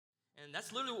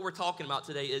That's literally what we're talking about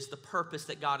today is the purpose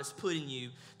that God has put in you,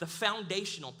 the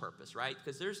foundational purpose, right?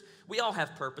 Because we all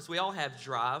have purpose. We all have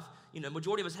drive.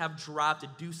 Majority of us have drive to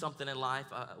do something in life.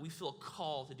 We feel a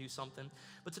call to do something.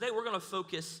 But today we're going to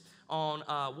focus on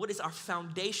what is our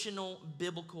foundational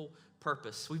biblical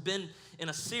purpose. We've been in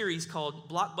a series called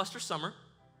Blockbuster Summer,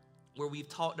 where we've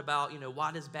talked about,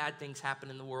 why does bad things happen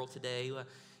in the world today?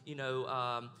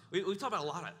 We've talked about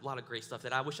a lot of great stuff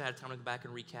that I wish I had time to go back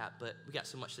and recap, but we got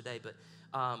so much today. But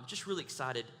just really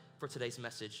excited for today's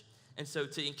message. And so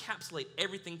to encapsulate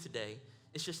everything today,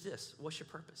 it's just this. What's your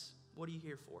purpose? What are you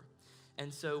here for?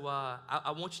 And so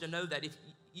I want you to know that if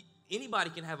anybody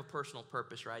can have a personal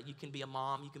purpose, right? You can be a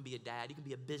mom, you can be a dad, you can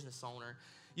be a business owner,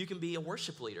 you can be a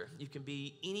worship leader, you can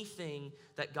be anything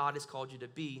that God has called you to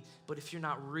be, but if you're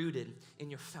not rooted in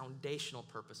your foundational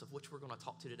purpose, of which we're going to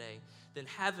talk to today, then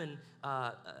having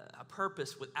a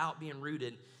purpose without being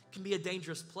rooted can be a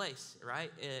dangerous place,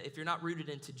 right? If you're not rooted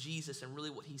into Jesus and really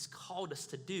what he's called us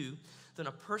to do, then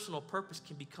a personal purpose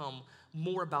can become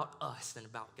more about us than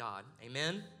about God.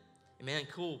 Amen? Amen,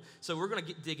 cool. So we're going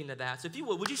to dig into that. So if you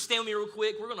would you stand with me real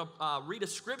quick? We're going to read a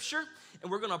scripture, and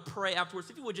we're going to pray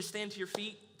afterwards. If you would just stand to your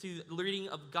feet to the reading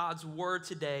of God's word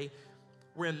today.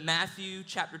 We're in Matthew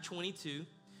chapter 22.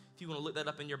 If you want to look that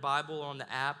up in your Bible or on the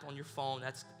app, on your phone,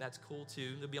 that's cool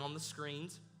too. They'll be on the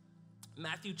screens.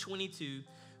 Matthew 22,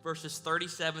 verses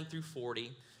 37 through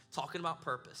 40, talking about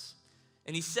purpose.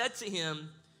 And he said to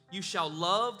him, "You shall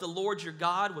love the Lord your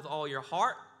God with all your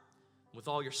heart, with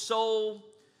all your soul,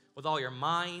 with all your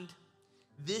mind.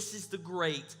 This is the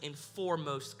great and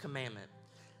foremost commandment.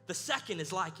 The second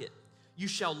is like it. You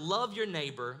shall love your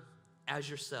neighbor as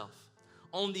yourself.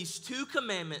 On these two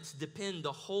commandments depend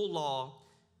the whole law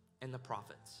and the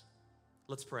prophets."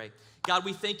 Let's pray. God,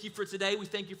 we thank you for today. We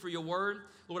thank you for your word.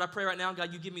 Lord, I pray right now,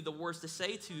 God, you give me the words to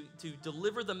say to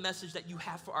deliver the message that you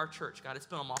have for our church. God, it's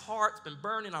been on my heart. It's been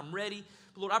burning. I'm ready.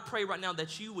 But Lord, I pray right now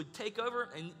that you would take over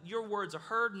and your words are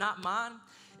heard, not mine.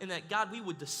 And that, God, we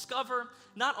would discover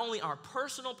not only our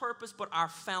personal purpose, but our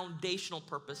foundational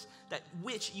purpose, that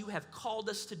which you have called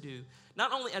us to do,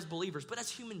 not only as believers, but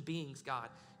as human beings, God.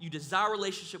 You desire a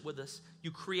relationship with us. You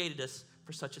created us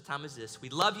for such a time as this. We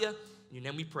love you. In your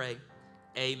name we pray.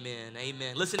 Amen.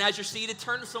 Amen. Listen, as you're seated,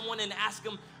 turn to someone and ask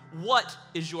them, what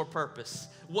is your purpose?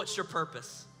 What's your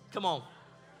purpose? Come on.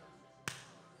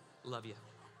 Love you.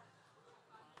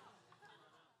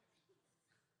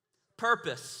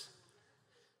 Purpose.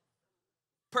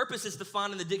 Purpose is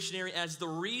defined in the dictionary as the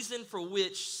reason for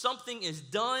which something is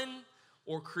done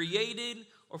or created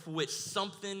or for which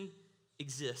something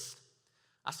exists.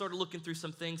 I started looking through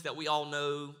some things that we all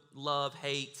know, love,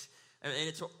 hate, and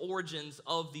it's the origins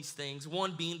of these things.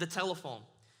 One being the telephone,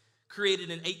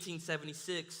 created in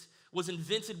 1876, was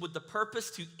invented with the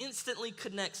purpose to instantly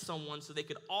connect someone so they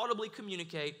could audibly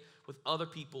communicate with other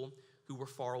people who were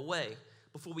far away.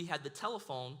 Before we had the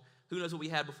telephone, who knows what we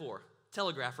had before?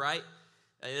 Telegraph, right?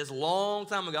 It was a long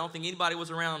time ago. I don't think anybody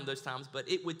was around those times, but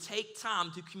it would take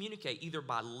time to communicate either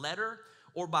by letter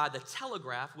or by the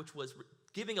telegraph, which was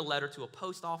giving a letter to a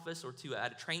post office or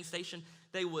at a train station.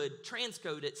 They would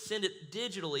transcode it, send it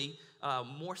digitally,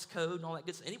 Morse code and all that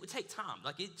good stuff, and it would take time.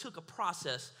 Like, it took a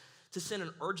process to send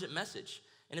an urgent message.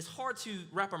 And it's hard to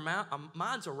wrap our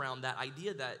minds around that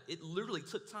idea that it literally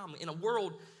took time. In a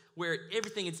world where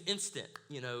everything is instant,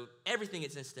 everything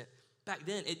is instant, back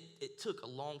then it took a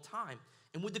long time.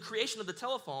 And with the creation of the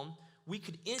telephone, we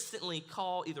could instantly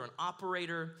call either an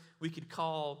operator, we could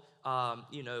call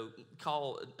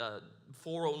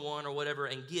 401 or whatever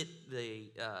and get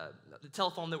the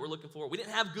telephone that we're looking for. We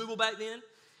didn't have Google back then.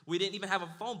 We didn't even have a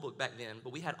phone book back then,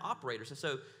 but we had operators. And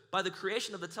so by the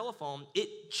creation of the telephone,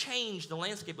 it changed the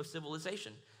landscape of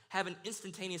civilization, having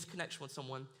instantaneous connection with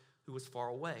someone who was far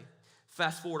away.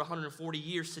 Fast forward 140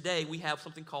 years today, we have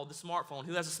something called the smartphone.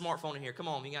 Who has a smartphone in here? Come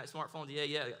on, you got smartphones?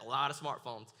 Yeah, a lot of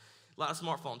smartphones.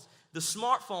 The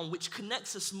smartphone, which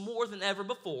connects us more than ever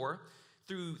before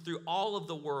through all of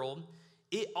the world,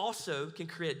 it also can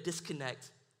create a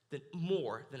disconnect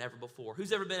more than ever before.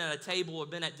 Who's ever been at a table or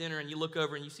been at dinner and you look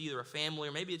over and you see either a family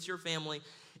or maybe it's your family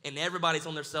and everybody's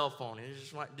on their cell phone and it's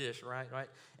just like this, right?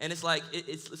 And it's like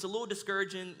it's a little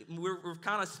discouraging. We're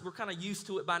kind of used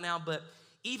to it by now, but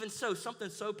even so, something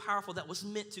so powerful that was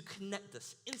meant to connect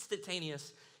us,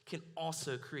 instantaneous, can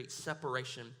also create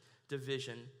separation,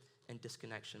 division, and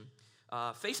disconnection.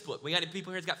 Facebook. We got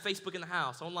people here that's got Facebook in the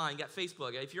house, online. You got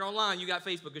Facebook. If you're online, you got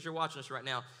Facebook because you're watching us right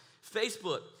now.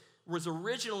 Facebook was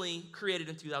originally created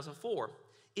in 2004.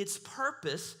 Its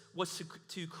purpose was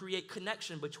to create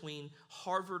connection between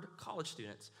Harvard college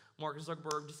students. Mark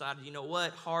Zuckerberg decided, you know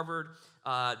what, Harvard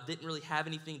didn't really have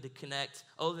anything to connect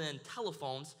other than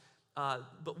telephones.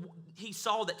 he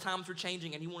saw that times were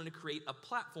changing and he wanted to create a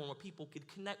platform where people could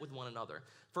connect with one another.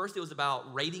 First, it was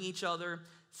about rating each other.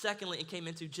 Secondly, it came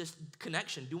into just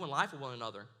connection, doing life with one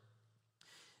another.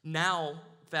 Now,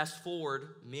 fast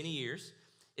forward many years,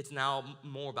 it's now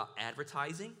more about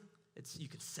advertising. You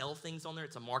can sell things on there.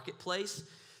 It's a marketplace.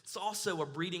 It's also a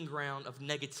breeding ground of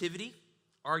negativity,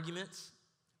 arguments,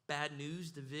 bad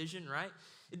news, division, right?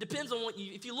 It depends on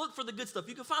if you look for the good stuff,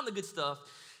 you can find the good stuff,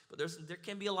 but there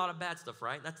can be a lot of bad stuff,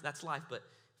 right? That's life. But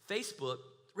Facebook,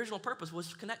 original purpose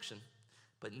was connection,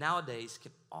 but nowadays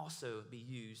can also be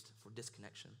used for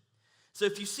disconnection. So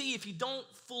if you don't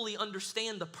fully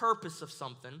understand the purpose of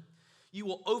something, you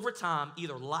will over time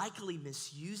either likely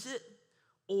misuse it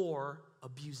or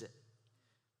abuse it.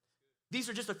 These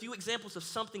are just a few examples of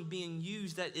something being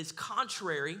used that is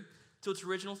contrary to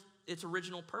its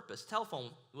original purpose.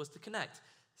 Telephone was to connect.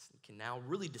 It can now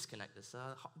really disconnect us.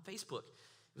 Facebook,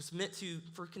 it was meant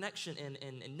for connection and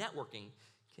networking.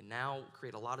 Can now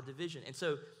create a lot of division. And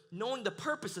so knowing the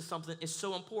purpose of something is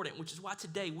so important, which is why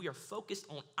today we are focused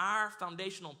on our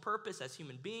foundational purpose as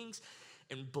human beings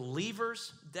and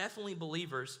believers, definitely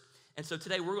believers. And so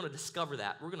today we're going to discover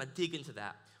that. We're going to dig into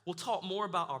that. We'll talk more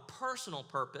about our personal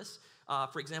purpose.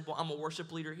 For example, I'm a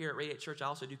worship leader here at Radiate Church. I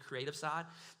also do creative side.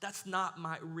 That's not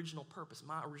my original purpose.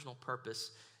 My original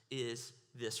purpose is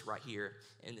this right here.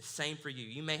 And the same for you.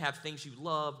 You may have things you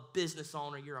love, business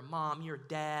owner, you're a mom, you're a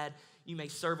dad, you may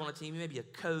serve on a team, you may be a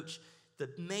coach. The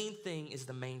main thing is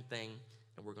the main thing,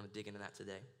 and we're going to dig into that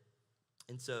today.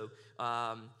 And so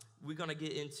we're going to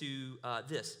get into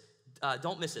this.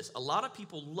 Don't miss this. A lot of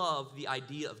people love the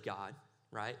idea of God,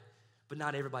 right? But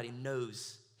not everybody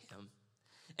knows him.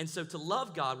 And so to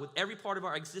love God with every part of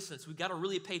our existence, we've got to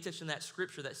really pay attention to that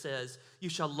scripture that says, you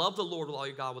shall love the Lord with all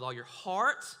your God, with all your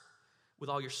heart, with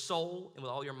all your soul, and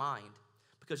with all your mind.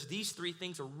 Because these three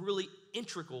things are really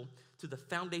integral to the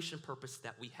foundation purpose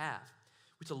that we have.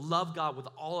 We're to love God with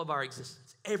all of our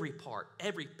existence, every part,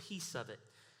 every piece of it.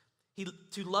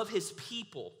 To love his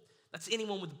people. That's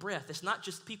anyone with breath. It's not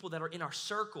just people that are in our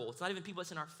circle. It's not even people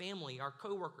that's in our family, our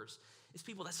coworkers. It's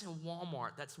people that's in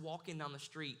Walmart, that's walking down the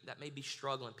street, that may be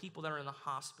struggling, people that are in the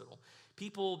hospital,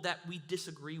 people that we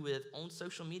disagree with on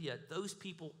social media. Those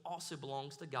people also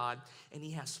belongs to God, and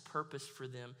he has purpose for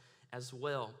them as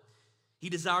well. He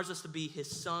desires us to be his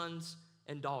sons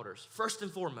and daughters. First and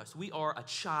foremost, we are a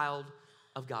child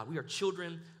of God. We are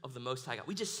children of the Most High God.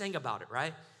 We just sang about it,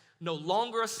 right? No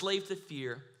longer a slave to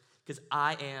fear, because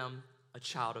I am a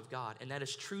child of God. And that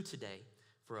is true today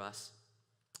for us.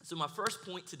 So my first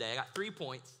point today, I got 3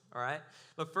 points, all right?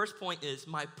 My first point is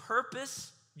my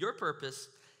purpose, your purpose,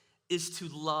 is to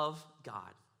love God.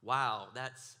 Wow,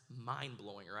 that's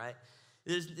mind-blowing, right?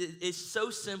 It's so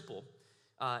simple.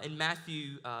 In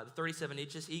Matthew 37,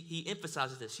 he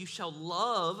emphasizes this. You shall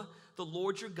love the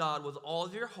Lord your God with all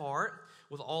of your heart,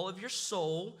 with all of your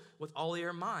soul, with all of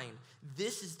your mind.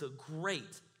 This is the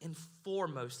great and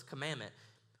foremost commandment.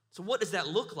 So what does that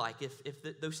look like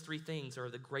if those 3 things are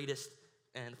the greatest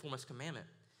and foremost commandment?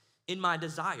 In my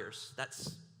desires,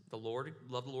 that's the Lord,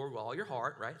 love the Lord with all your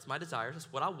heart, right? It's my desires,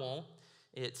 it's what I want.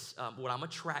 It's what I'm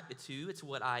attracted to. It's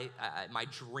what my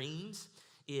dreams.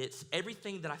 It's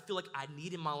everything that I feel like I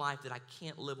need in my life that I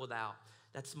can't live without.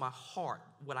 That's my heart,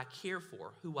 what I care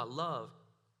for, who I love.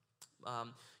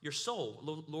 Your soul,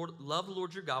 Lord, love the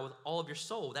Lord your God with all of your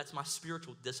soul. That's my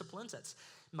spiritual disciplines. That's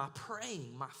my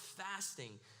praying, my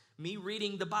fasting, me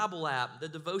reading the Bible app, the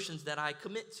devotions that I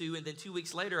commit to, and then 2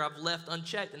 weeks later I've left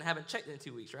unchecked and haven't checked in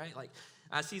 2 weeks, right? Like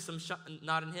I see some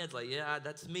nodding heads like, yeah,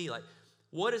 that's me. Like,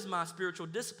 what is my spiritual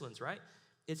disciplines, right?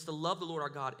 It's to love the Lord our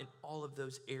God in all of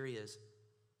those areas.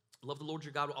 Love the Lord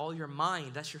your God with all your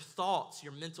mind. That's your thoughts,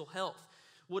 your mental health.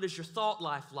 What is your thought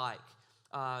life like?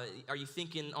 Are you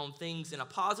thinking on things in a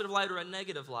positive light or a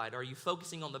negative light? Are you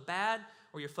focusing on the bad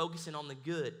or you're focusing on the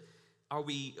good? Are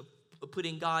we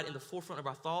putting God in the forefront of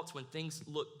our thoughts when things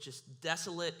look just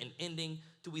desolate and ending?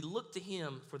 Do we look to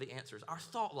him for the answers? Our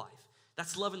thought life,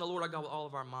 that's loving the Lord our God with all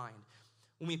of our mind.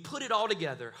 When we put it all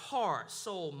together, heart,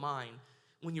 soul, mind,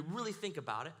 when you really think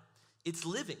about it, it's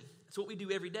living. It's what we do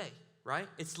every day, right?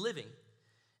 It's living.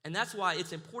 And that's why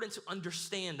it's important to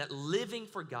understand that living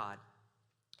for God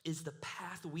is the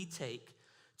path we take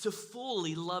to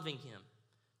fully loving him.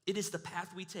 It is the path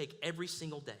we take every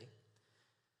single day.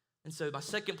 And so my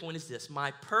second point is this.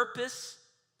 My purpose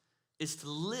is to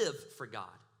live for God.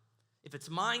 If it's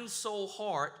mind, soul,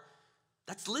 heart,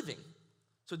 that's living.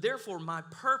 So therefore, my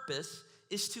purpose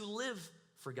is to live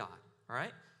for God, all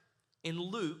right? In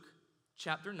Luke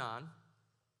chapter 9,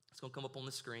 it's going to come up on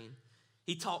the screen,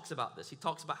 he talks about this. He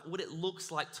talks about what it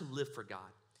looks like to live for God.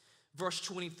 Verse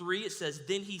 23, it says,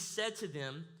 then he said to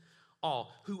them,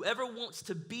 all. Whoever wants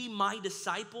to be my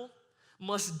disciple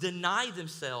must deny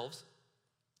themselves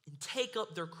and take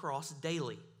up their cross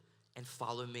daily and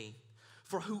follow me.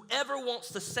 For whoever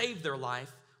wants to save their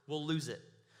life will lose it,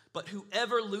 but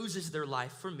whoever loses their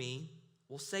life for me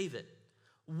will save it.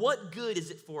 What good is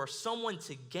it for someone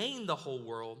to gain the whole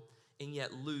world and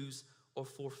yet lose or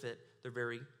forfeit their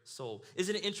very soul?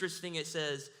 Isn't it interesting? It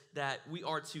says that we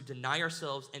are to deny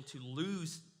ourselves and to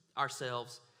lose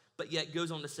ourselves, but yet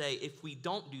goes on to say, if we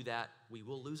don't do that, we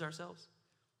will lose ourselves.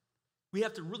 We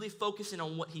have to really focus in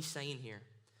on what he's saying here.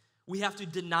 We have to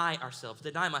deny ourselves,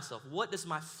 deny myself. What does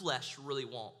my flesh really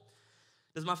want?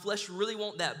 Does my flesh really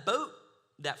want that boat,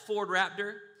 that Ford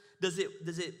Raptor? Does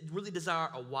it really desire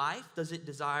a wife? Does it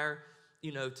desire,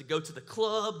 to go to the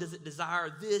club? Does it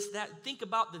desire this, that? Think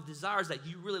about the desires that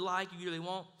you really like, you really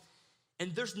want.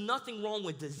 And there's nothing wrong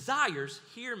with desires.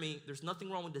 Hear me, there's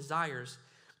nothing wrong with desires.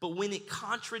 But when it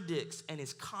contradicts and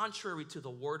is contrary to the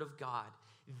word of God,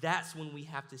 that's when we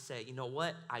have to say, you know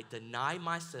what? I deny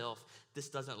myself. This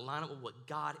doesn't line up with what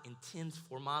God intends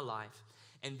for my life.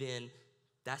 And then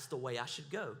that's the way I should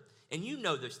go. And you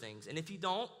know those things. And if you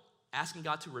don't, asking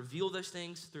God to reveal those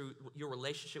things through your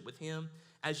relationship with him,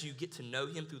 as you get to know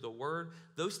him through the word,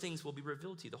 those things will be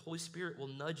revealed to you. The Holy Spirit will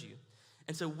nudge you.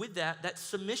 And so with that, that's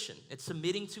submission. It's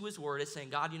submitting to his word. It's saying,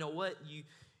 God, you know what?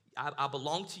 I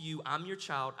belong to you. I'm your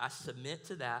child. I submit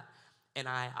to that. And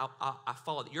I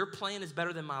follow it. Your plan is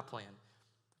better than my plan,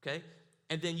 okay?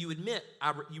 And then you admit,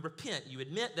 you repent. You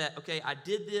admit that, okay, I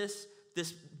did this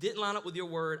didn't line up with your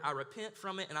word. I repent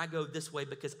from it, and I go this way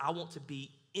because I want to be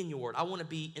in your word. I want to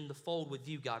be in the fold with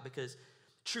you, God, because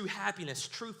true happiness,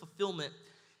 true fulfillment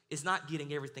is not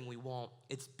getting everything we want.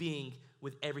 It's being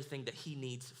with everything that he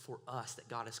needs for us, that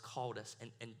God has called us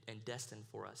and destined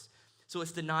for us. So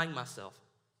it's denying myself.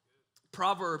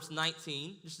 Proverbs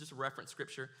 19, this is just a reference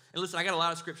scripture. And listen, I got a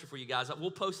lot of scripture for you guys.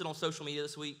 We'll post it on social media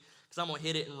this week because I'm going to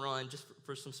hit it and run just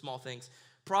for some small things.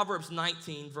 Proverbs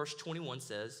 19, verse 21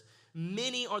 says,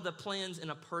 many are the plans in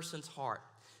a person's heart,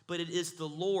 but it is the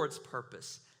Lord's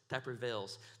purpose that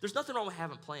prevails. There's nothing wrong with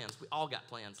having plans. We all got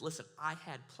plans. Listen, I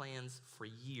had plans for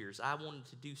years. I wanted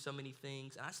to do so many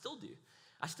things, and I still do.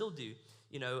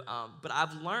 But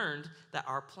I've learned that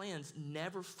our plans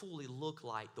never fully look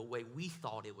like the way we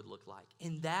thought it would look like,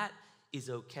 and that is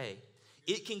okay.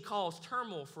 It can cause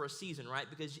turmoil for a season, right?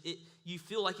 Because you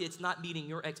feel like it's not meeting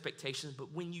your expectations,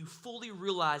 but when you fully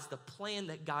realize the plan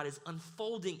that God is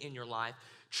unfolding in your life,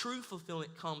 true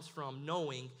fulfillment comes from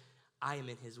knowing I am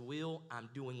in his will, I'm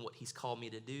doing what he's called me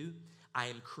to do, I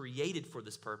am created for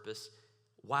this purpose.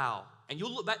 Wow. And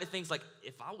you'll look back to things like,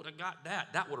 if I would have got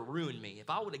that would have ruined me.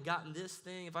 If I would have gotten this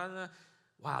thing,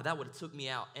 wow, that would have took me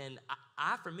out. And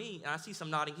for me, and I see some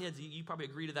nodding heads, you probably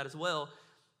agree to that as well,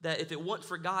 that if it weren't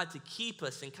for God to keep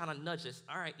us and kind of nudge us,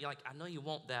 all right, you're like, I know you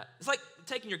want that. It's like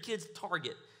taking your kids to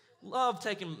Target. Love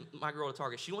taking my girl to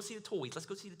Target. She wants to see the toys. Let's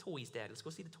go see the toys, Dad. Let's go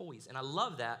see the toys. And I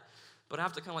love that. But I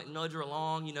have to kind of like nudge her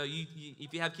along.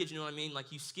 If you have kids, you know what I mean?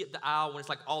 Like you skip the aisle when it's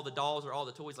like all the dolls or all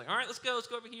the toys. Like, all right, let's go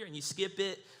over here. And you skip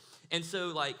it. And so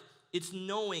like it's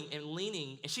knowing and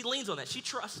leaning. And she leans on that. She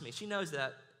trusts me. She knows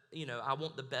that, I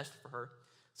want the best for her.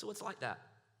 So it's like that.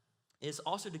 It's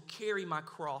also to carry my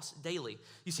cross daily.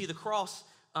 You see, the cross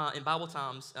in Bible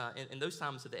times, in those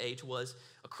times of the age, was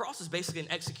a cross is basically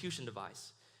an execution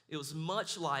device. It was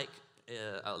much like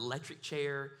an electric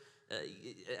chair.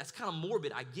 That's kind of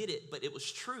morbid, I get it, but it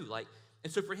was true.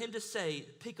 And so for him to say,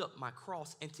 pick up my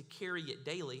cross and to carry it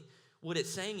daily, what it's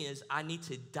saying is I need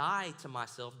to die to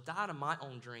myself, die to my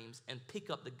own dreams, and pick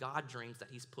up the God dreams that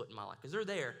he's put in my life. Because they're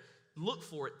there. Look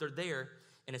for it. They're there.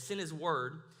 And it's in his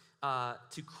word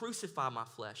to crucify my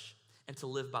flesh and to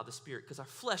live by the Spirit. Because our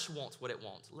flesh wants what it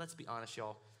wants. Let's be honest,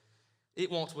 y'all. It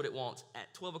wants what it wants.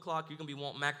 At 12 o'clock, you're going to be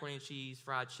wanting macaroni and cheese,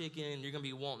 fried chicken. You're going to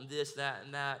be wanting this, that,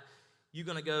 and that. You're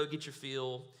going to go get your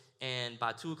fill, and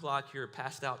by 2 o'clock, you're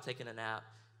passed out taking a nap.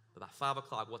 But by 5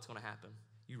 o'clock, what's going to happen?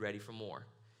 You're ready for more.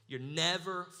 You're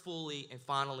never fully and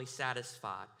finally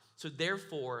satisfied. So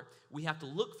therefore, we have to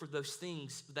look for those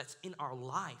things that's in our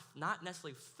life, not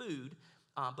necessarily food,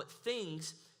 but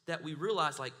things that we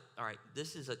realize like, all right,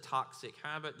 this is a toxic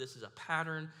habit. This is a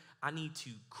pattern. I need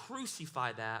to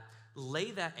crucify that,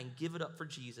 lay that, and give it up for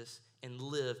Jesus and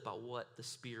live by what the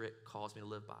Spirit calls me to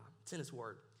live by. It's in his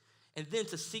word. And then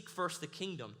to seek first the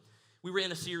kingdom. We were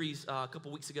in a series a couple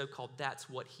weeks ago called That's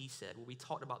What He Said, where we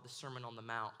talked about the Sermon on the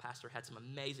Mount. Pastor had some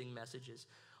amazing messages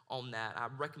on that. I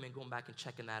recommend going back and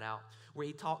checking that out, where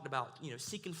he talked about,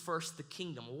 seeking first the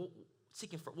kingdom.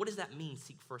 What does that mean,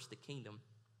 seek first the kingdom?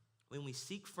 When we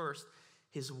seek first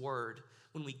his word,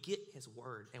 when we get his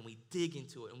word and we dig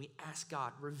into it and we ask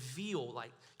God, reveal,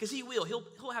 because he will.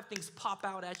 He'll have things pop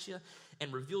out at you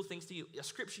and reveal things to you. A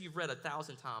scripture you've read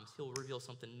 1,000 times, he'll reveal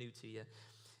something new to you.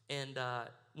 And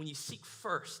when you seek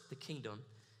first the kingdom,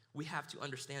 we have to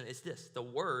understand is this: the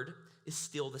word is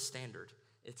still the standard.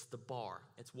 It's the bar.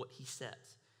 It's what he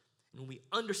sets. And when we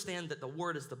understand that the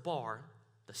word is the bar,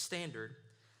 the standard,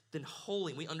 then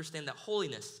we understand that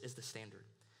holiness is the standard.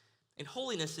 And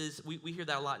holiness is, we hear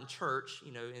that a lot in church,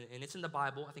 and it's in the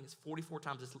Bible. I think it's 44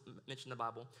 times it's mentioned in the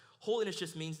Bible. Holiness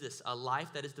just means this: a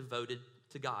life that is devoted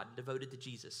to God, devoted to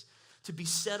Jesus, to be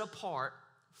set apart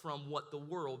from what the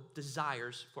world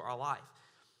desires for our life.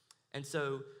 And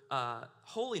so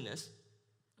holiness,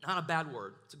 not a bad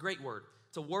word. It's a great word.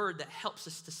 It's a word that helps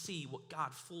us to see what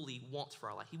God fully wants for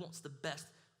our life. He wants the best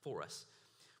for us.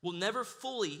 We'll never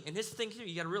fully, and this thing here,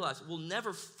 you got to realize, we'll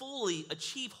never fully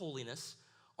achieve holiness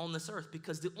on this earth,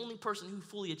 because the only person who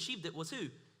fully achieved it was who?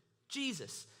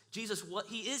 Jesus. Jesus,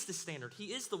 he is the standard. He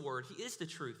is the word. He is the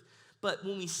truth. But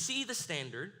when we see the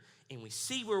standard and we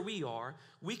see where we are,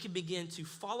 we can begin to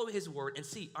follow his word and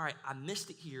see, all right, I missed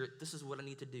it here. This is what I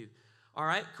need to do. All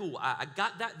right, cool. I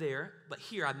got that there, but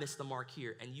here I missed the mark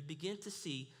here. And you begin to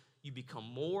see you become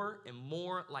more and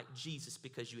more like Jesus,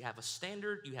 because you have a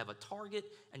standard, you have a target,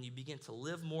 and you begin to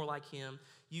live more like him.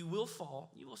 You will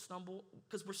fall, you will stumble,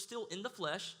 because we're still in the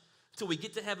flesh. Till we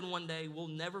get to heaven one day, we'll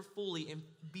never fully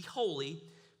be holy,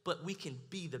 but we can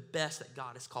be the best that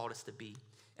God has called us to be,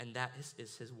 and that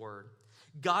is his word.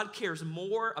 God cares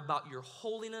more about your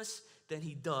holiness than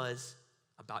he does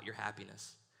about your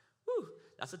happiness. Whew,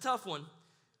 that's a tough one,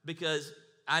 because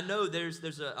I know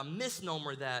there's a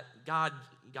misnomer that God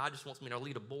just wants me to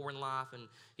lead a boring life, and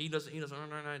he doesn't,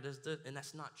 and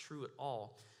that's not true at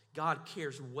all. God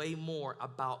cares way more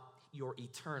about your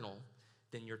eternal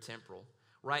than your temporal.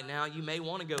 Right now, you may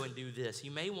want to go and do this.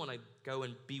 You may want to go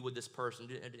and be with this person,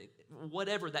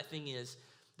 whatever that thing is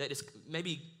that is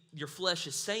maybe your flesh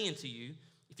is saying to you.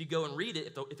 If you go and read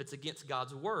it, if it's against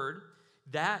God's word,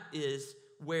 that is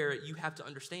where you have to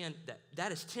understand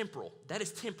that is temporal. That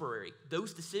is temporary.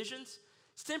 Those decisions,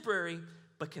 it's temporary,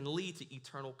 but can lead to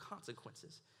eternal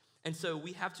consequences. And so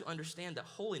we have to understand that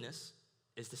holiness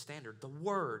is the standard. The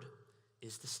word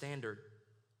is the standard.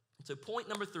 And so point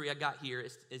number 3 I got here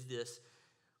is this: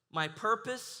 my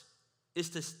purpose is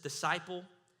to disciple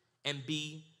and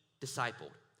be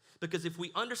discipled. Because if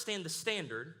we understand the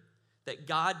standard, that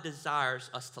God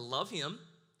desires us to love him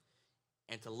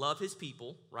and to love his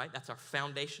people, right? That's our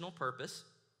foundational purpose.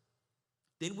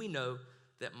 Then we know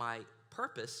that my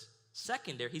purpose,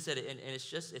 secondary, he said it, and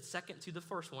it's second to the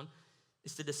first one,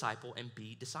 is to disciple and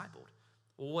be discipled.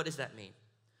 Well, what does that mean?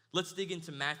 Let's dig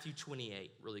into Matthew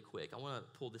 28 really quick. I want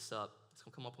to pull this up. It's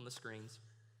going to come up on the screens.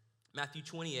 Matthew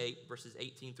 28, verses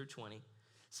 18 through 20,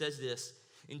 says this: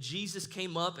 and Jesus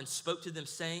came up and spoke to them,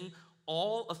 saying,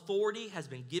 all authority has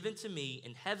been given to me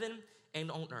in heaven and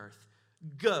on earth.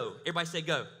 Go. Everybody say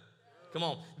go. Come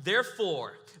on.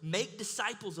 Therefore, make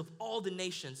disciples of all the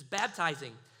nations,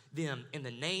 baptizing them in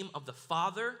the name of the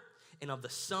Father and of the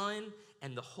Son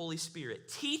and the Holy Spirit,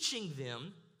 teaching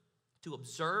them to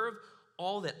observe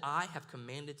all that I have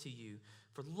commanded to you.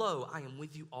 For lo, I am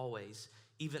with you always,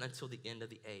 even until the end of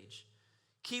the age.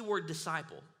 Keyword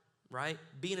disciple, right?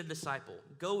 Being a disciple.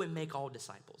 Go and make all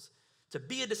disciples. To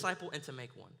be a disciple and to make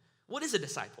one. What is a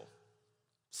disciple?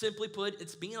 Simply put,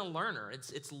 it's being a learner.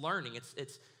 It's learning.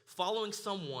 It's following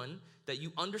someone that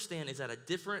you understand is at a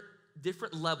different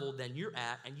level than you're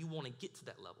at, and you want to get to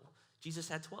that level. Jesus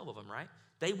had 12 of them, right?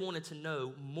 They wanted to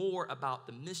know more about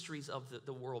the mysteries of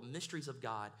the world, mysteries of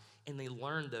God, and they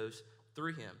learned those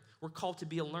through him. We're called to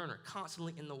be a learner,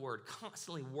 constantly in the word,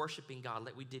 constantly worshiping God,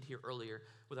 like we did here earlier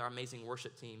with our amazing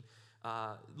worship team.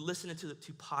 Listening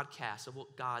to podcasts of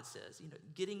what God says.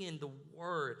 Getting in the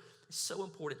word is so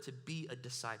important to be a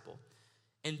disciple.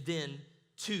 And then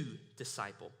to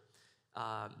disciple.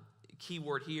 Key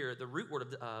word here, the root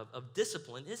word of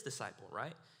discipline is disciple,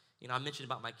 right? I mentioned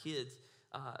about my kids.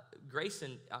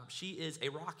 Grayson, she is a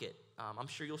rocket. I'm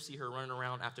sure you'll see her running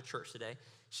around after church today.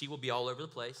 She will be all over the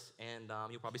place, and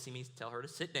you'll probably see me tell her to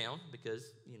sit down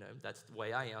because, that's the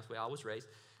way I am. That's the way I was raised.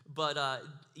 But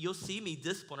you'll see me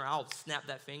discipline her. I'll snap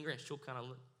that finger, and she'll kind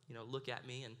of, look at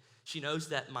me, and she knows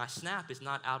that my snap is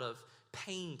not out of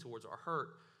pain towards her, or hurt,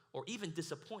 or even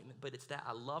disappointment, but it's that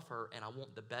I love her and I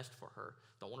want the best for her.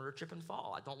 Don't want her to trip and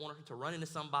fall. I don't want her to run into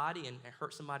somebody and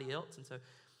hurt somebody else. And so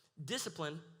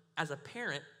discipline as a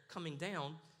parent coming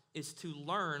down is to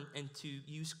learn and to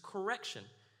use correction.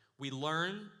 We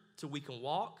learn so we can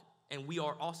walk, and we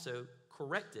are also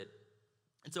corrected.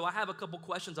 And so I have a couple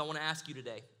questions I want to ask you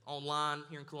today online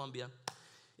here in Columbia.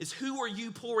 is who are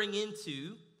you pouring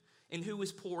into and who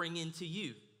is pouring into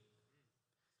you?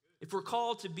 If we're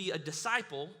called to be a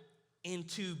disciple and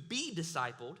to be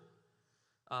discipled,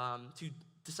 to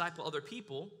disciple other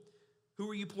people, who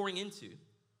are you pouring into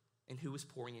and who is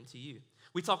pouring into you?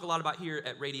 We talk a lot about here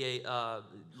at Radiate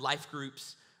life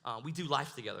groups. We do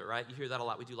life together, right? You hear that a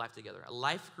lot. We do life together. A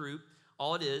life group,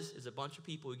 all it is a bunch of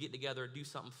people who get together and do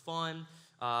something fun,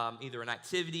 either an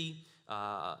activity,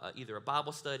 either a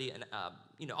Bible study, and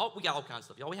we got all kinds of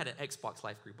stuff. Y'all, we had an Xbox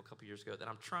life group a couple years ago that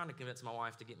I'm trying to convince my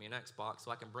wife to get me an Xbox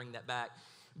so I can bring that back.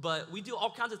 But we do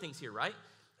all kinds of things here, right?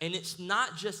 And it's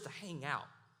not just to hang out,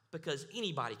 because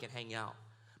anybody can hang out.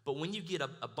 But when you get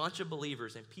a bunch of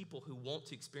believers and people who want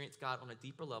to experience God on a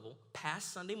deeper level,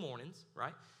 past Sunday mornings,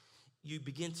 right? You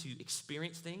begin to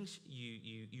experience things,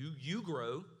 you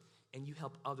grow, and you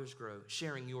help others grow,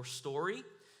 sharing your story,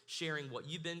 sharing what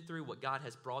you've been through, what God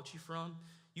has brought you from.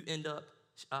 You end up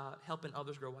helping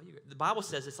others grow while you grow. The Bible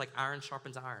says it's like iron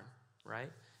sharpens iron,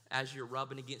 right? As you're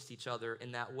rubbing against each other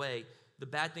in that way, the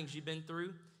bad things you've been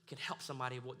through can help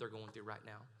somebody with what they're going through right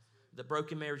now. The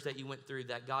broken marriage that you went through,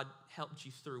 that God helped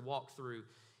you through, walk through,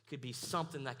 could be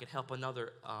something that could help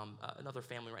another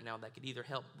family right now, that could either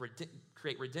help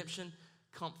create redemption,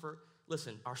 comfort.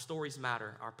 Listen, our stories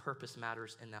matter. Our purpose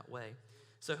matters in that way.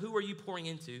 So who are you pouring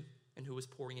into and who is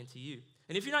pouring into you?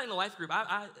 And if you're not in a life group,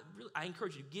 I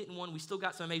encourage you to get in one. We still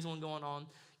got some amazing one going on.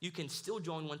 You can still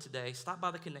join one today. Stop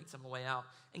by the Connect on the way out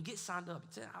and get signed up.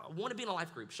 Say, I want to be in a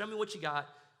life group. Show me what you got.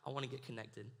 I want to get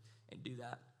connected and do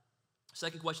that.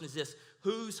 Second question is this: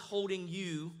 who's holding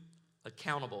you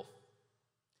accountable?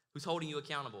 Who's holding you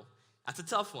accountable? That's a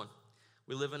tough one.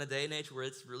 We live in a day and age where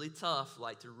it's really tough,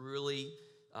 to really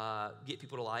get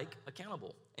people to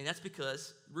accountable. And that's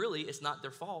because really it's not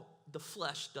their fault. The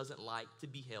flesh doesn't like to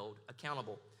be held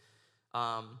accountable.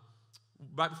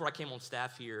 Right before I came on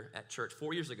staff here at church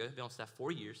 4 years ago, I've been on staff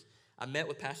 4 years, I met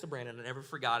with Pastor Brandon. I never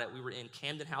forgot it. We were in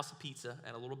Camden House of Pizza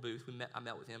at a little booth. I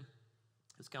met with him.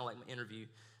 It was kind of like my interview,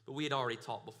 but we had already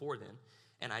talked before then.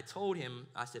 And I told him,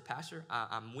 I said, Pastor,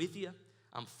 I'm with you.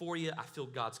 I'm for you. I feel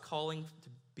God's calling to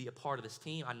be a part of this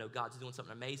team. I know God's doing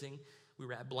something amazing. We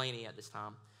were at Blaney at this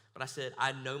time. But I said,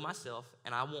 I know myself,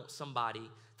 and I want somebody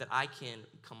that I can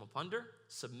come up under,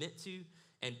 submit to,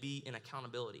 and be in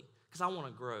accountability, because I want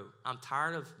to grow. I'm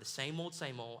tired of the same old.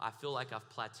 I feel like I've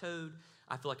plateaued.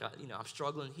 I feel like I'm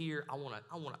struggling here. I want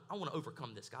to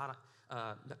overcome this. God,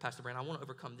 Pastor Brandon, I want to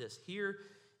overcome this here.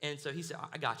 And so he said,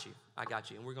 I got you,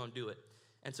 and we're going to do it.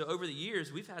 And so over the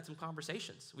years, we've had some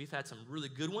conversations. We've had some really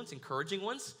good ones, encouraging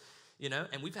ones,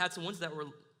 and we've had some ones that were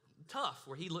tough,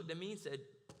 where he looked at me and said,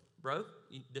 bro,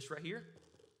 this right here,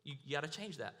 you got to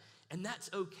change that. And that's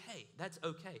okay. That's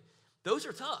okay. Those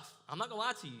are tough. I'm not going to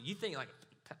lie to you. You think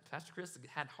Pastor Chris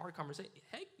had hard conversations.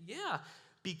 Hey, yeah,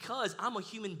 because I'm a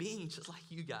human being just like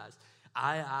you guys.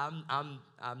 I'm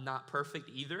not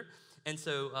perfect either. And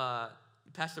so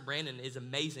Pastor Brandon is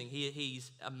amazing.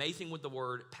 He's amazing with the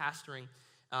word, pastoring,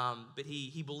 but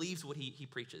he believes what he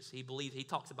preaches. He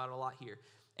talks about it a lot here,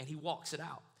 and he walks it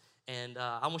out. And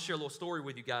I want to share a little story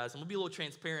with you guys. I'm going to be a little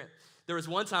transparent. There was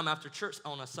one time after church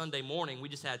on a Sunday morning, we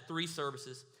just had 3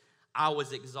 services. I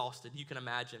was exhausted, you can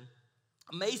imagine.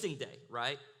 Amazing day,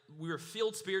 right? We were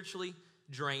filled spiritually,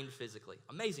 drained physically.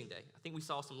 Amazing day. I think we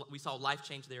saw life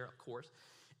change there, of course.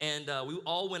 And we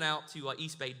all went out to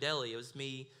East Bay Deli. It was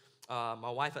me, my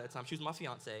wife at the time, she was my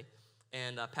fiance,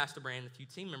 and Pastor Brandon, a few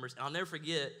team members. And I'll never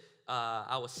forget,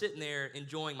 I was sitting there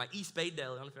enjoying my East Bay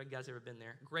Deli. I don't know if you guys ever been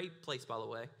there. Great place, by the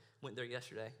way. Went there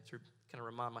yesterday to kind of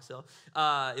remind myself.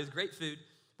 It was great food.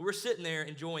 But we're sitting there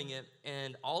enjoying it,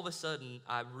 and all of a sudden,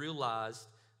 I realized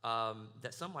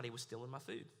that somebody was stealing my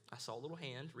food. I saw a little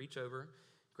hand reach over,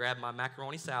 grab my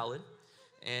macaroni salad,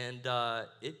 and y'all,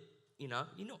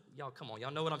 come on,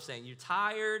 y'all know what I'm saying. You're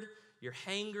tired, you're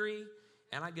hangry,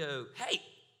 and I go, hey,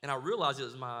 and I realized it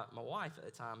was my wife at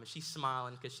the time, and she's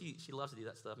smiling because she loves to do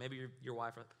that stuff. Maybe your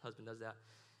wife or husband does that.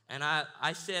 And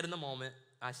I said in the moment,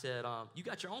 you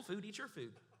got your own food, eat your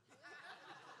food.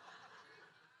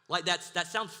 That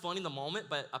sounds funny in the moment,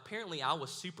 but apparently I was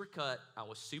super cut, I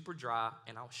was super dry,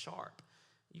 and I was sharp.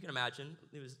 You can imagine,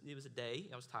 it was a day,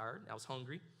 I was tired, I was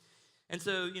hungry. And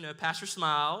so, Pastor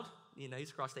smiled, he's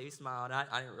across the stage, he smiled,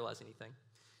 I didn't realize anything.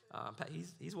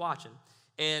 He's watching.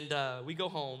 And we go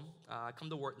home, I come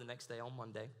to work the next day on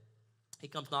Monday. He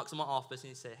comes, knocks on my office, and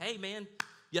he said, hey man,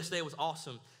 yesterday was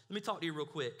awesome. Let me talk to you real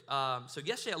quick. So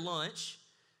yesterday at lunch,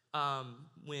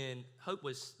 when Hope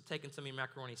was taking some of your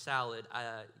macaroni salad,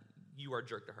 you were a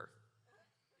jerk to her.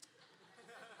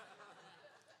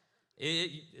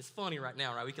 It's funny right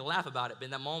now, right? We can laugh about it, but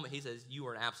in that moment, he says, you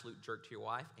were an absolute jerk to your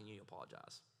wife, and you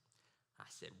apologize. I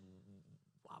said,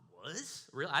 I was?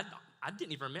 Really? I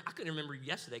didn't even remember. I couldn't remember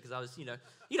yesterday because I was, you know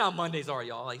how Mondays are,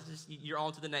 y'all. Like, just, you're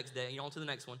on to the next day, you're on to the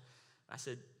next one. I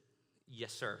said,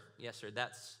 yes, sir. Yes, sir.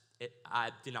 That's it. I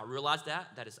did not realize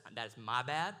that. That is my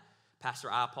bad.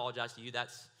 Pastor, I apologize to you.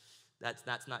 That's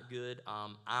not good.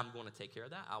 I'm going to take care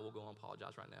of that. I will go and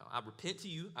apologize right now. I repent to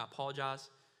you. I apologize.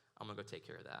 I'm going to go take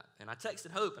care of that. And I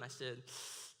texted Hope, and I said,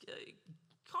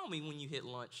 call me when you hit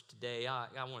lunch today. I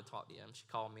want to talk to you. And she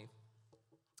called me.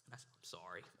 I said, I'm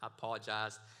sorry. I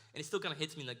apologize. And it still kind of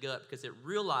hits me in the gut because it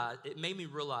made me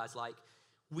realize, like,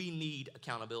 we need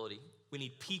accountability. We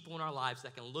need people in our lives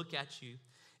that can look at you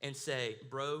and say,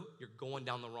 bro, you're going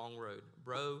down the wrong road.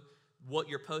 Bro, what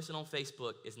you're posting on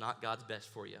Facebook is not God's best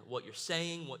for you. What you're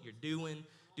saying, what you're doing,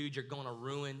 dude, you're going to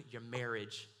ruin your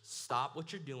marriage. Stop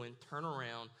what you're doing. Turn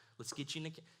around. Let's get you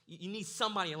in you need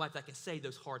somebody in your life that can say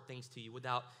those hard things to you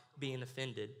without being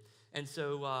offended. And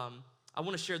so I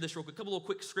want to share this real quick. A couple of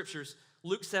quick scriptures.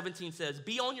 Luke 17 says,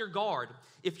 be on your guard.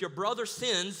 If your brother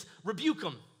sins, rebuke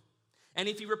him. And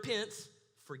if he repents,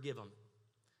 forgive him.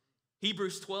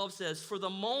 Hebrews 12 says, for the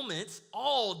moment,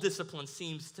 all discipline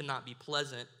seems to not be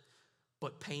pleasant,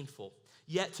 but painful.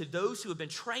 Yet to those who have been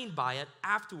trained by it,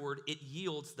 afterward it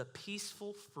yields the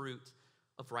peaceful fruit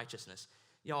of righteousness.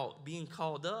 Y'all, being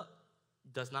called up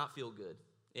does not feel good.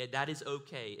 That is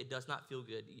okay. It does not feel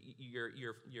good.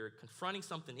 You're confronting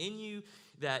something in you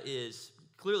that is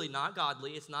clearly not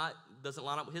godly. Doesn't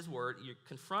line up with his word. You're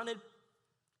confronted,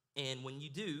 and when you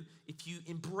do, if you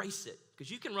embrace it,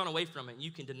 because you can run away from it,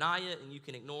 you can deny it, and you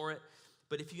can ignore it,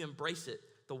 but if you embrace it,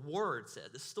 the word says,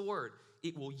 this is the word,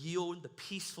 it will yield the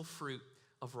peaceful fruit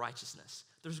of righteousness.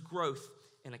 There's growth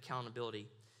and accountability.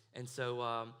 And so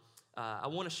I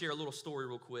want to share a little story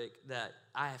real quick that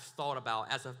I have thought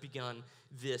about as I've begun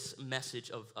this message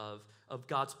of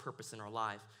God's purpose in our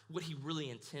life, what he really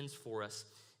intends for us.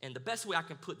 And the best way I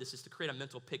can put this is to create a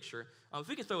mental picture. If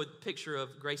we can throw a picture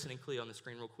of Grayson and Cleo on the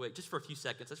screen real quick, just for a few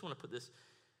seconds. I just want to put this.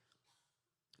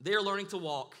 They're learning to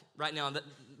walk right now.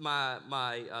 My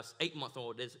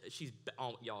 8-month-old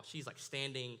she's like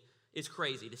standing. It's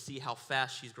crazy to see how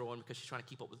fast she's growing because she's trying to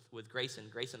keep up with Grayson.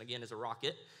 Grayson again is a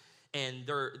rocket, and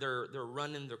they're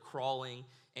running, they're crawling,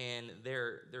 and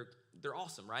they're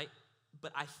awesome, right?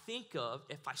 But I think of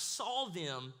if I saw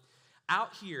them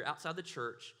out here outside the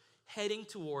church heading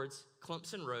towards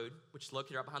Clemson Road, which is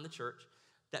located right behind the church,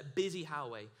 that busy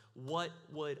highway, what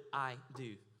would I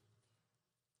do?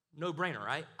 No brainer,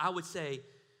 right? I would say,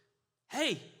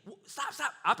 hey, stop.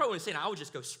 I probably wouldn't say that. I would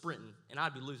just go sprinting, and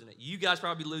I'd be losing it. You guys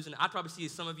probably be losing it. I'd probably see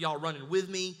some of y'all running with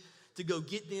me to go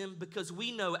get them because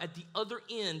we know at the other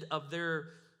end of their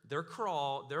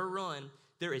crawl, their run,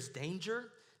 there is danger.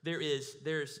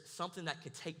 There's something that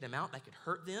could take them out, that could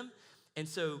hurt them. And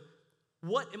so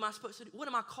what am I supposed to do? What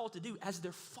am I called to do as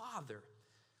their father?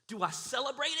 Do I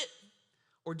celebrate it?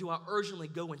 Or do I urgently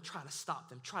go and try to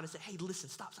stop them? Try to say, hey, listen,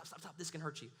 stop. This can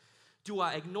hurt you. Do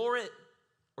I ignore it?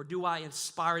 Or do I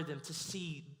inspire them to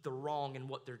see the wrong in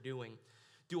what they're doing?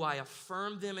 Do I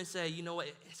affirm them and say, you know what,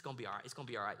 it's going to be all right. It's going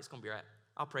to be all right. It's going to be all right.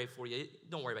 I'll pray for you.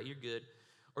 Don't worry about it. You're good.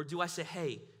 Or do I say,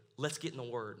 hey, let's get in the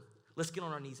word. Let's get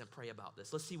on our knees and pray about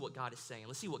this. Let's see what God is saying.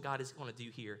 Let's see what God is going to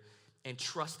do here and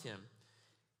trust him.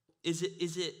 Is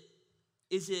it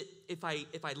if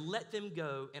I let them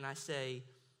go and I say,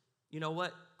 you know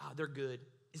what? Oh, they're good.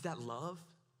 Is that love?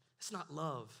 That's not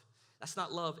love. That's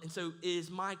not love. And so it is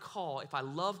my call, if I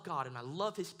love God and I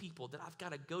love his people, that I've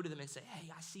got to go to them and say, hey,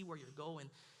 I see where you're going.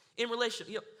 In relation,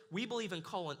 we believe in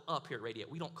calling up here at Radiate.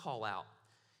 We don't call out.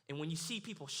 And when you see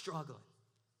people struggling,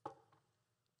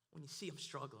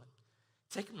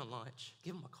 take them to lunch,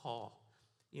 give them a call,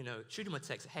 shoot them a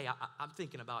text, hey, I'm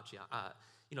thinking about you.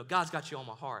 God's got you on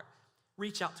my heart.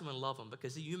 Reach out to them and love them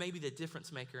because you may be the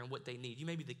difference maker in what they need. You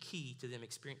may be the key to them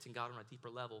experiencing God on a deeper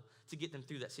level to get them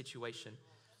through that situation.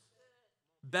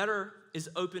 Better is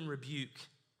open rebuke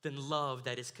than love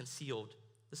that is concealed.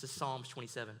 This is Psalms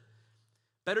 27.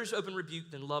 Better is open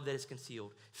rebuke than love that is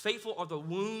concealed. Faithful are the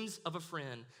wounds of a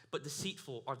friend, but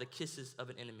deceitful are the kisses of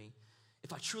an enemy.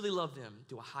 If I truly love them,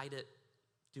 do I hide it?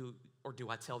 Or do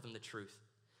I tell them the truth?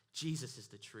 Jesus is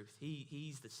the truth.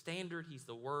 He's the standard. He's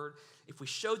the word. If we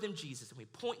show them Jesus and we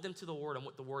point them to the word and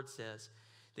what the word says,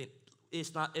 then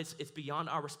it's beyond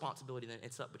our responsibility. Then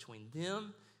it's up between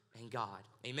them and God.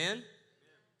 Amen?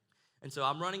 And so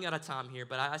I'm running out of time here,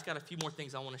 but I just got a few more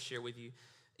things I want to share with you.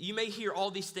 You may hear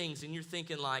all these things and you're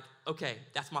thinking like, okay,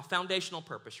 that's my foundational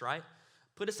purpose, right?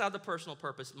 Put aside the personal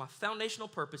purpose. My foundational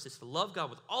purpose is to love God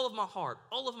with all of my heart,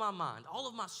 all of my mind, all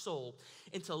of my soul,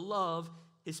 and to love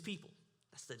his people.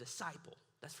 That's the disciple.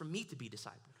 That's for me to be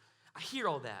disciple. I hear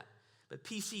all that. But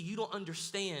PC, you don't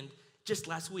understand. Just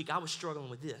last week, I was struggling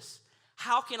with this.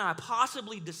 How can I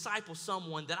possibly disciple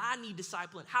someone that I need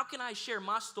discipling? How can I share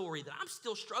my story that I'm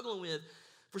still struggling with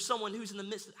for someone who's in the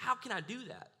midst? How can I do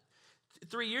that?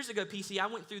 3 years ago, PC, I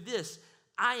went through this.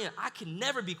 I can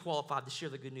never be qualified to share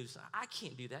the good news. I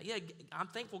can't do that. Yeah, I'm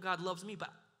thankful God loves me, but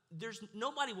there's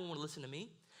nobody will want to listen to me.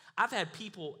 I've had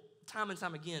people time and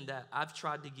time again that I've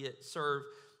tried to get served,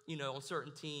 on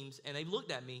certain teams, and they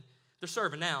looked at me. They're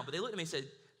serving now, but they looked at me and said,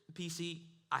 PC,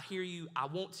 I hear you, I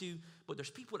want to, but there's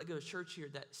people that go to church here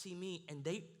that see me, and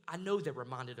I know they're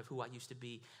reminded of who I used to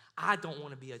be. I don't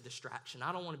want to be a distraction.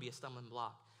 I don't want to be a stumbling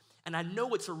block. And I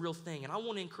know it's a real thing, and I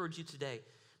want to encourage you today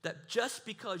that just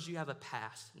because you have a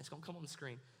past, and it's going to come on the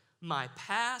screen, my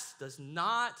past does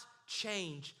not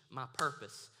change my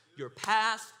purpose. Your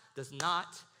past does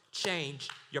not change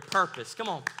your purpose. Come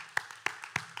on.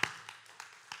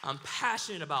 I'm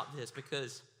passionate about this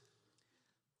because,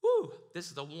 this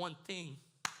is the one thing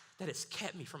that has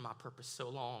kept me from my purpose so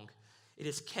long. It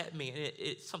has kept me, and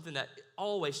it's something that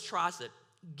always tries to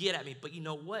get at me. But you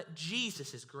know what?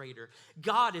 Jesus is greater.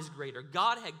 God is greater.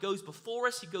 God goes before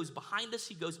us. He goes behind us.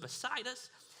 He goes beside us.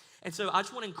 And so I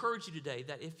just want to encourage you today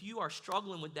that if you are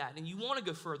struggling with that and you want to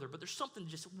go further, but there's something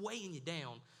just weighing you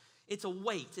down, it's a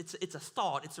weight, it's a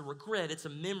thought, it's a regret, it's a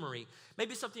memory.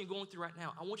 Maybe it's something you're going through right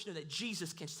now. I want you to know that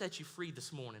Jesus can set you free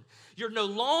this morning. You're no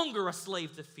longer a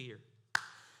slave to fear.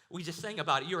 We just sang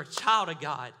about it. You're a child of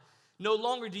God. No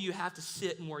longer do you have to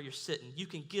sit in where you're sitting. You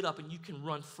can get up and you can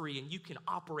run free and you can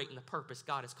operate in the purpose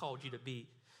God has called you to be.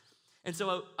 And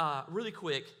so really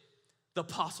quick, the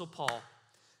Apostle Paul.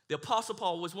 The Apostle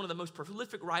Paul was one of the most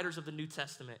prolific writers of the New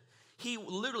Testament. He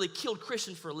literally killed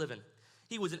Christians for a living.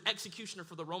 He was an executioner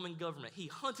for the Roman government. He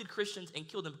hunted Christians and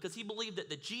killed them because he believed that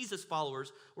the Jesus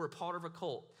followers were a part of a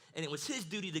cult, and it was his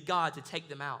duty to God to take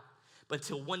them out. But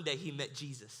until one day he met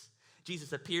Jesus.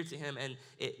 Jesus appeared to him, and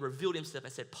it revealed himself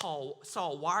and said,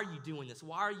 Saul, why are you doing this?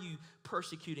 Why are you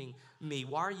persecuting me?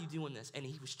 Why are you doing this? And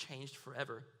he was changed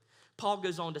forever. Paul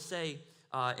goes on to say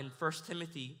in 1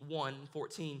 Timothy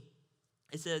 1:14,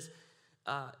 it says,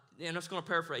 and I'm just going to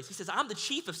paraphrase. He says, I'm the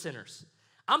chief of sinners.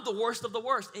 I'm the worst of the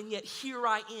worst, and yet here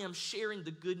I am sharing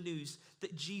the good news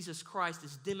that Jesus Christ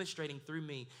is demonstrating through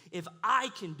me. If I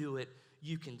can do it,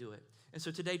 you can do it. And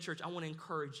so today, church, I want to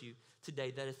encourage you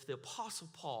today that if the Apostle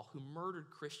Paul, who murdered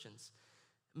Christians,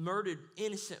 murdered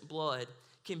innocent blood,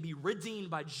 can be redeemed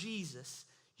by Jesus,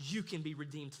 you can be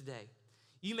redeemed today.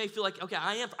 You may feel like, okay,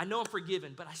 I know I'm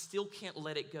forgiven, but I still can't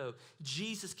let it go.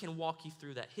 Jesus can walk you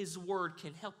through that. His word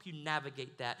can help you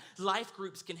navigate that. Life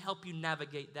groups can help you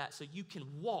navigate that so you can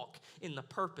walk in the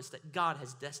purpose that God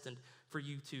has destined for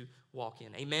you to walk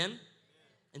in. Amen?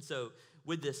 And so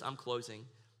with this, I'm closing.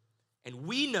 And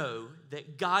we know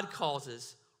that God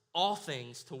causes all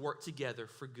things to work together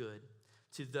for good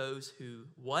to those who,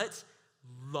 what?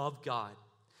 Love God.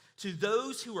 To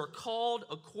those who are called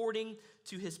according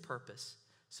to his purpose.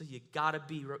 So you gotta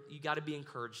be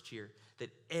encouraged here that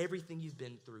everything you've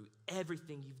been through,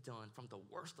 everything you've done, from the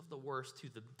worst of the worst to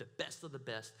the best of the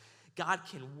best, God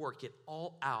can work it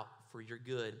all out for your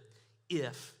good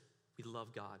if we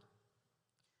love God.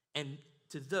 And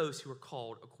to those who are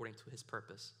called according to his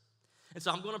purpose. And so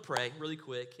I'm going to pray really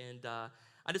quick, and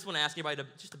I just want to ask everybody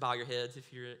to bow your heads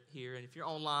if you're here, and if you're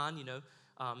online,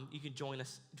 you can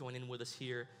join in with us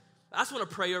here. I just want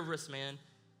to pray over us, man.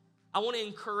 I want to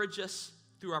encourage us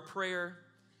through our prayer.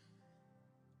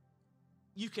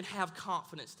 You can have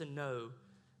confidence to know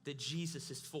that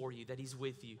Jesus is for you, that he's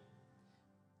with you.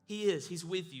 He's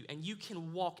with you, and you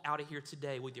can walk out of here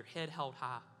today with your head held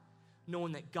high,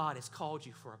 knowing that God has called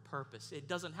you for a purpose. It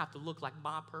doesn't have to look like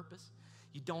my purpose.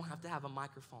 You don't have to have a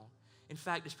microphone. In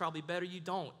fact, it's probably better you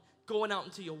don't. Going out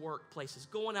into your workplaces,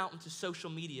 going out into social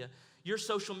media. Your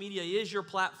social media is your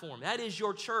platform. That is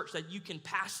your church that you can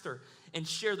pastor and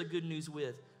share the good news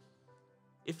with.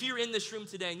 If you're in this room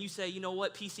today and you say, you know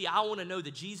what, PC, I want to know the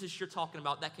Jesus you're talking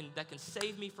about that can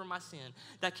save me from my sin,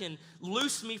 that can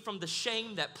loose me from the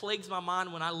shame that plagues my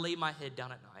mind when I lay my head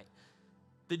down at night.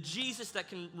 The Jesus that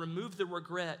can remove the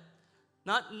regret,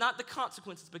 not the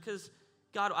consequences, because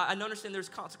God, I understand there's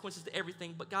consequences to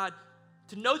everything, but God,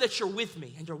 to know that you're with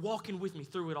me and you're walking with me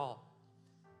through it all.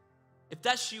 If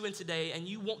that's you in today and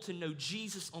you want to know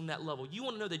Jesus on that level, you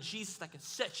want to know the Jesus that can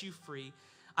set you free,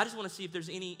 I just want to see if there's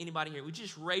anybody here. Would you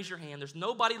just raise your hand? There's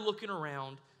nobody looking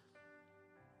around.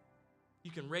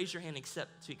 You can raise your hand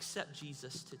to accept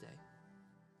Jesus today.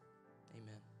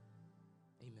 Amen.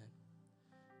 Amen.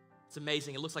 It's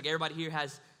amazing. It looks like everybody here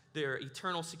has their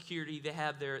eternal security. They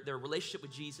have their relationship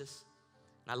with Jesus.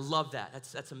 And I love that.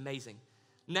 That's amazing.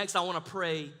 Next, I want to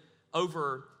pray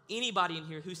over anybody in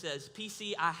here who says,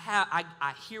 PC,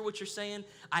 I hear what you're saying.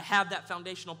 I have that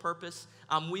foundational purpose.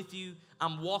 I'm with you.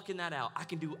 I'm walking that out. I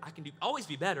can do always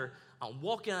be better. I'm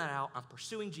walking that out. I'm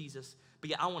pursuing Jesus. But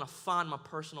yeah, I want to find my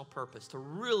personal purpose to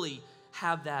really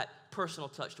have that personal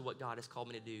touch to what God has called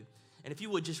me to do. And if you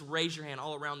would just raise your hand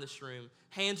all around this room.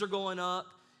 Hands are going up.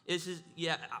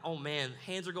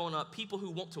 Hands are going up. People who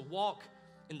want to walk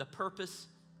in the purpose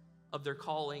of their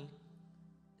calling.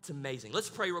 It's amazing. Let's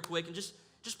pray real quick and just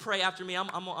pray after me.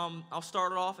 I'll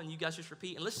start it off and you guys just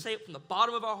repeat. And let's say it from the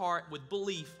bottom of our heart with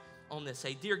belief on this.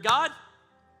 Say, dear God,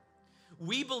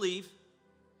 we believe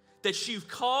that you've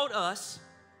called us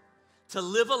to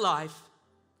live a life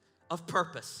of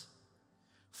purpose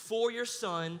for your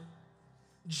Son,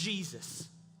 Jesus,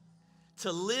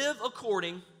 to live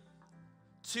according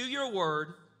to your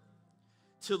word,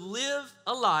 to live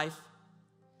a life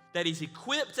that is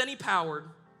equipped and empowered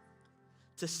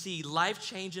to see life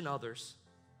change in others.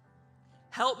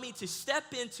 Help me to step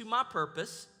into my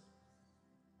purpose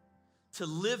to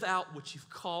live out what you've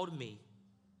called me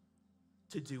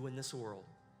to do in this world.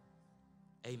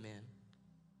 Amen.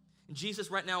 And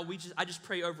Jesus, right now, I just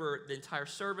pray over the entire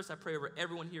service. I pray over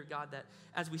everyone here, God, that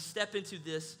as we step into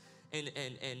this and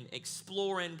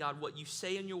exploring, God, what you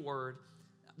say in your word,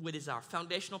 what is our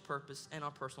foundational purpose and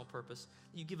our personal purpose,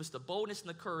 you give us the boldness and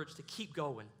the courage to keep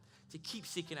going, to keep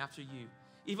seeking after you.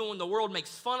 Even when the world makes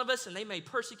fun of us and they may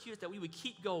persecute us, that we would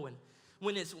keep going.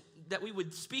 That we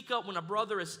would speak up when a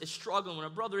brother is struggling, when a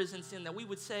brother is in sin, that we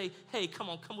would say, hey, come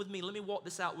with me. Let me walk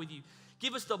this out with you.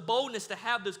 Give us the boldness to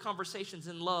have those conversations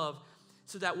in love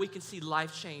so that we can see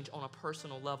life change on a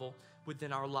personal level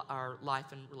within our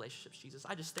life and relationships, Jesus.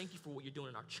 I just thank you for what you're doing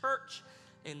in our church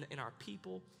and in our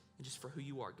people and just for who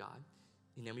you are, God.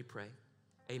 In your name we pray.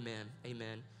 Amen.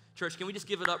 Amen. Church, can we just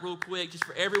give it up real quick just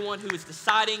for everyone who is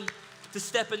deciding to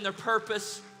step in their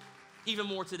purpose even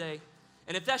more today?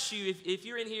 And if that's you, if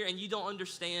you're in here and you don't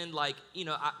understand, like,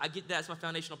 I get that's my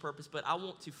foundational purpose, but I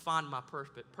want to find my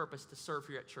purpose to serve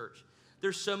here at church.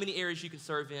 There's so many areas you can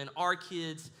serve in. Our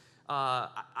kids, I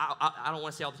don't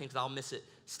want to say all the things because I'll miss it.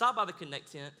 Stop by the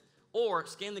Connect tent or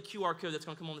scan the QR code that's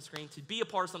going to come on the screen to be a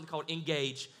part of something called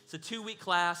Engage. It's a 2-week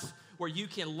class where you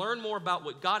can learn more about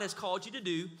what God has called you to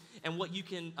do and what you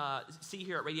can see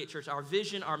here at Radiate Church, our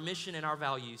vision, our mission, and our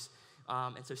values.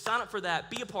 And so sign up for that,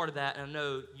 be a part of that, and I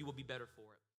know you will be better for it.